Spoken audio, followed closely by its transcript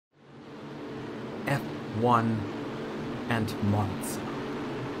F1 and Monza,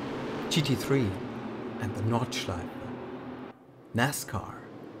 GT3 and the Nordschleife, NASCAR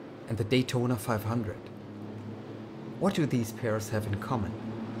and the Daytona 500. What do these pairs have in common?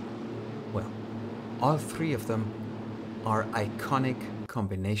 Well, all three of them are iconic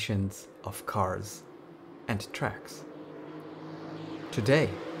combinations of cars and tracks. Today,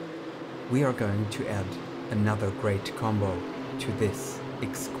 we are going to add another great combo to this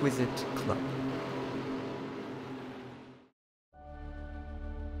exquisite club.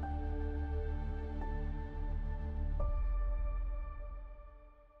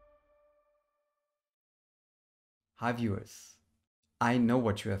 Hi viewers, I know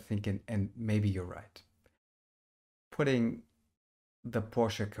what you are thinking, and maybe you're right. Putting the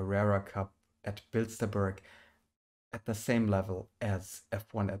Porsche Carrera Cup at Bilster Berg at the same level as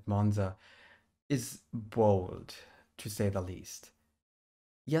F1 at Monza is bold, to say the least.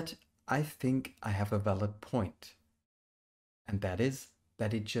 Yet I think I have a valid point, and that is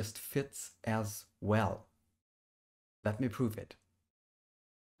that it just fits as well. Let me prove it.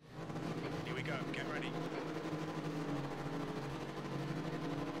 Here we go, get ready.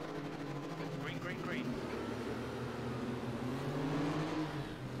 Green, green, green.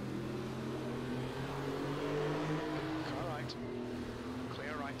 Car right.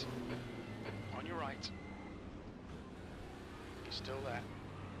 Clear right. On your right. You're still there.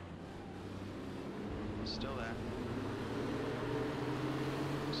 Still there.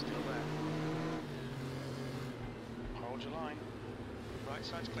 Still there. Hold your line. Right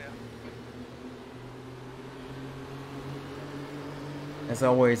side's clear. As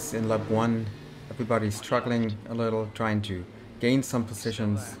always in lap 1, everybody's struggling a little, trying to gain some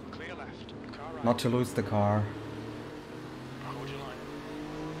positions, Clear left. Car right. not to lose the car. Hold your line.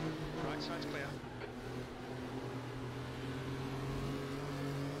 Right side's clear.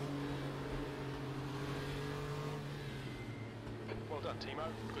 Well done, Timo.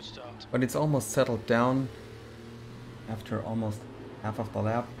 Good start. But it's almost settled down after almost half of the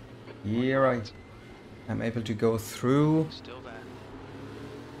lap. Here I'm able to go through, Still there.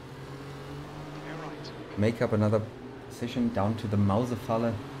 Clear right. make up another position down to the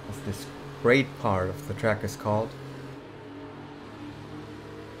Mausefalle, as this great part of the track is called.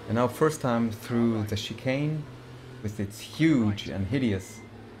 And now first time through the chicane with its huge and hideous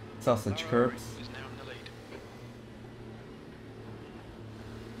sausage curbs. Is now in the lead.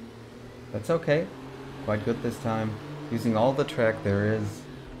 That's okay, quite good this time. Using all the track there is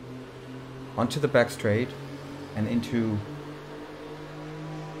onto the back straight and into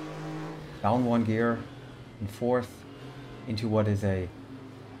down one gear and fourth into what is a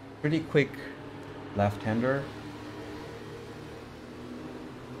pretty quick left-hander.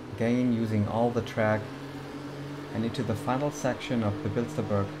 Again using all the track and into the final section of the Bilster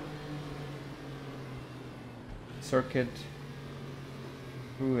Berg circuit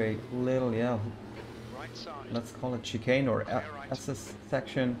through a little, Right side. let's call it chicane or SS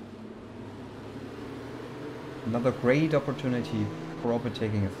section. Another great opportunity for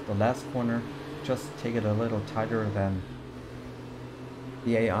overtaking is the last corner. Just take it a little tighter than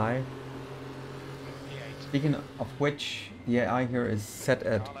the AI. E8. Speaking of which, the AI here is set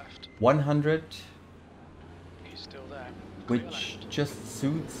at Car left. 100, He's still there. Clear which left. just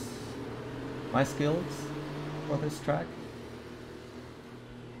suits my skills for this track.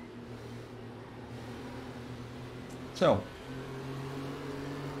 So,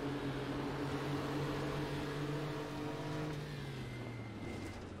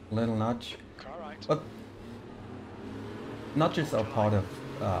 little nudge, Car right. but nudges are part of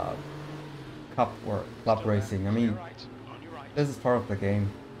cup or club racing. I mean, Clear right. On your right. this is part of the game.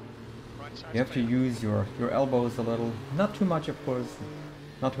 Right side's You have to clear. use your elbows a little, not too much of course,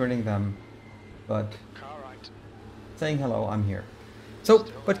 not hurting them, but Car right. saying hello, I'm here. So,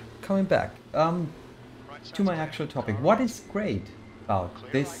 but coming back Right to side's my clear. actual topic, Car what right. is great about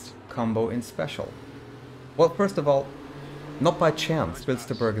Clear this right. combo in special? Well, first of all, not by chance,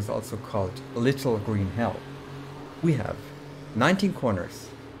 Bilster Berg is also called Little Green Hell. We have 19 corners,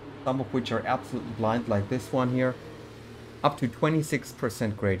 some of which are absolutely blind like this one here, up to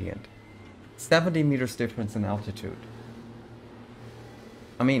 26% gradient, 70 meters difference in altitude.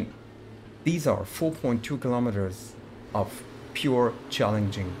 I mean, these are 4.2 kilometers of pure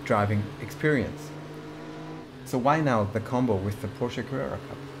challenging driving experience. So why now the combo with the Porsche Carrera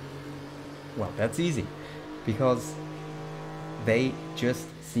Cup? Well, that's easy, because they just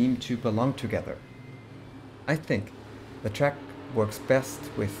seem to belong together. I think the track works best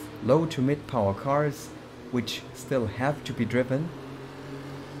with low to mid power cars, which still have to be driven.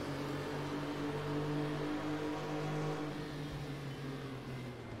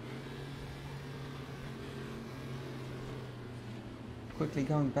 quickly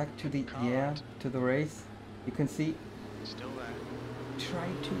going back to the Car right. to the race. You can see Still there. try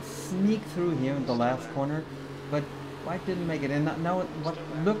to sneak through here in the Still last there. corner, but White didn't make it. And now what? Still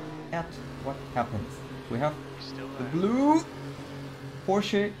there. Look at what happens. We have Still the there. blue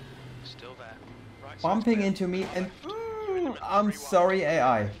Porsche Still there. Right side's bumping clear. into me, Car and left. You're in the middle. I'm 3 wide. sorry, Clear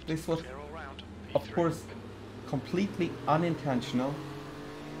AI. left. This was, Clear all round. of P3. course, completely unintentional.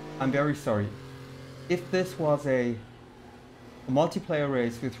 I'm very sorry. If this was a multiplayer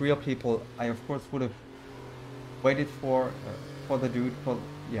race with real people, I of course would have waited for the dude. For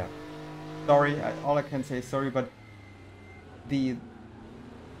yeah, sorry. All I can say is sorry, but the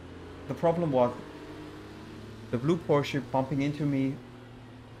problem was the blue Porsche bumping into me.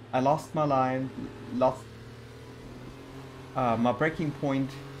 I lost my line, lost my braking point,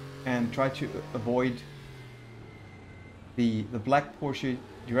 and tried to avoid the black Porsche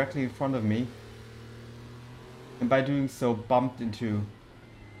directly in front of me, and by doing so bumped into,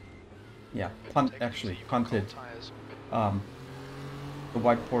 yeah, Take punted tires. the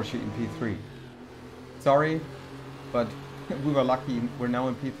white Porsche in P3. Sorry, but we were lucky. We're now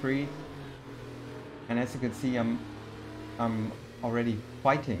in P3, and as you can see, I'm already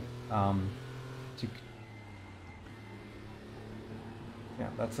fighting to. Yeah,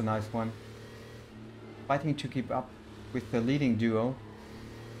 that's a nice one. Fighting to keep up with the leading duo.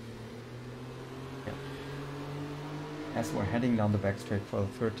 Yeah. As we're heading down the back straight for the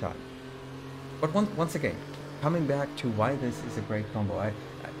third time. But once again, coming back to why this is a great combo.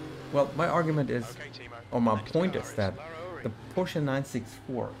 Well, my argument is, Okay, Timo. or my Next point car is that Lara the Porsche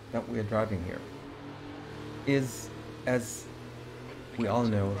 964 that we are driving here is, as we all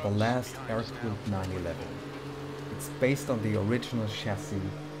know, the last air-cooled 911. It's based on the original chassis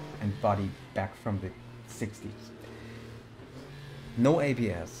and body back from the 60s. No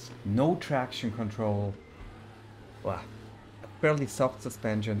ABS, no traction control, well, a fairly soft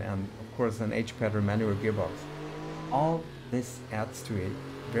suspension, and of course an H-pattern manual gearbox. All this adds to a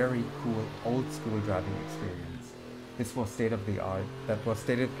very cool old school driving experience. This was state of the art. That was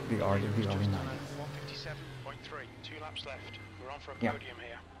state of the art in the early 90s. 157.3. 2 laps left. We're on for a Yeah. podium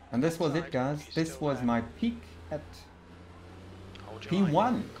here. And this was it, Inside, guys. he's This still was there. my peak at Hold your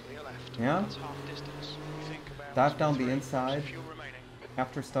line. P1. Clear left. Yeah. That's half distance. You think about Dive down the P3. inside. Fuel remaining.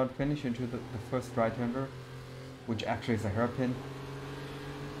 After start finish into the first right hander, which actually is a hairpin.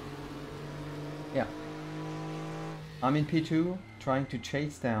 Yeah. I'm in P2 trying to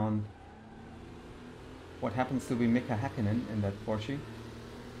chase down what happens to be Mika Hakkinen in that Porsche.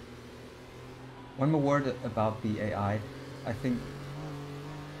 One more word about the AI. I think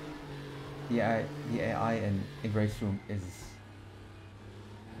the AI in RaceRoom is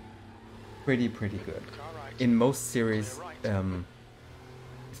pretty good. Car right. In most series, Clear right.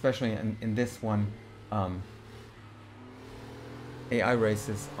 especially in this one, AI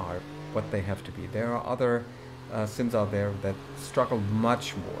races are what they have to be. There are other sims out there that struggle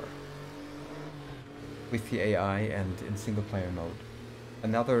much more with the AI and in single player mode.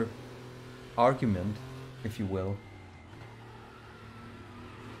 Another argument, if you will,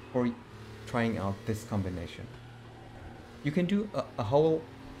 for trying out this combination. You can do a whole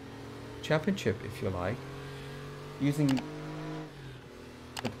championship, if you like, using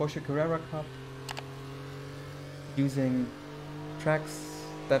the Porsche Carrera Cup, using tracks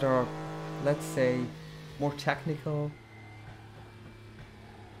that are, let's say, more technical,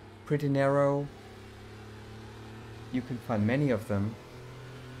 pretty narrow. You can find many of them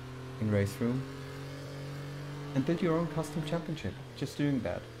in RaceRoom and build your own custom championship. Just doing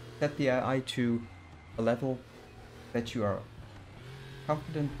that. Set the AI to a level that you are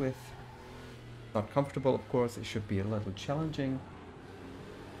confident with. Not comfortable, of course, it should be a little challenging,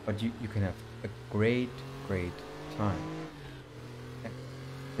 but you can have a great time.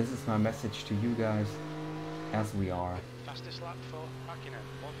 This is my message to you guys as we are Fastest lap for Hakkinen.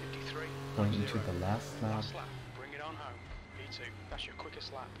 153. going into the last lap. Last lap. Bring it on home. P2. That's your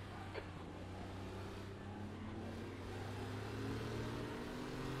quickest lap.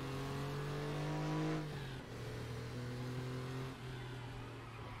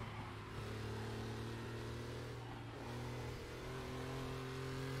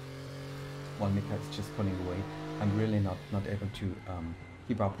 While Mika is just pulling away, I'm really not able to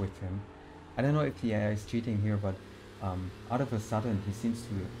keep up with him. I don't know if the AI is cheating here, but out of a sudden he seems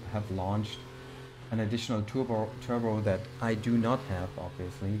to have launched an additional turbo that I do not have,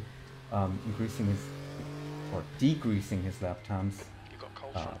 obviously, increasing his or decreasing his lap times. You've got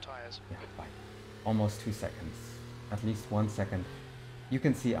cold front tyres. Yeah, by almost 2 seconds, at least 1 second. You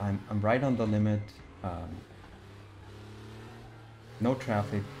can see I'm right on the limit. No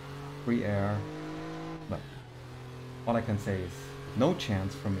traffic, free air. But all I can say is no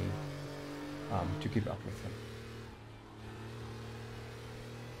chance for me to keep up with him.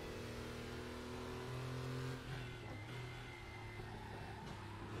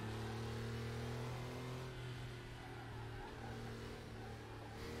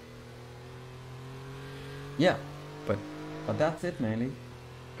 Yeah, but that's it mainly,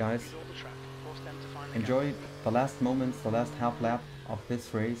 guys. Read all the track. Force them to find the Enjoy gap. the last moments, the last half lap of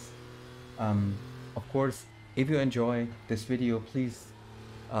this race. Of course, if you enjoy this video, please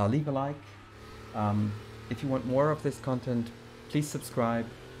leave a like. If you want more of this content, please subscribe,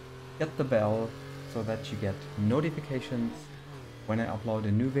 hit the bell so that you get notifications when I upload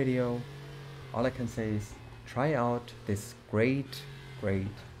a new video. All I can say is try out this great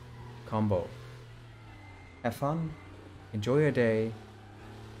combo. Have fun, enjoy your day,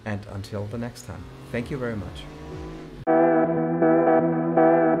 and until the next time. Thank you very much.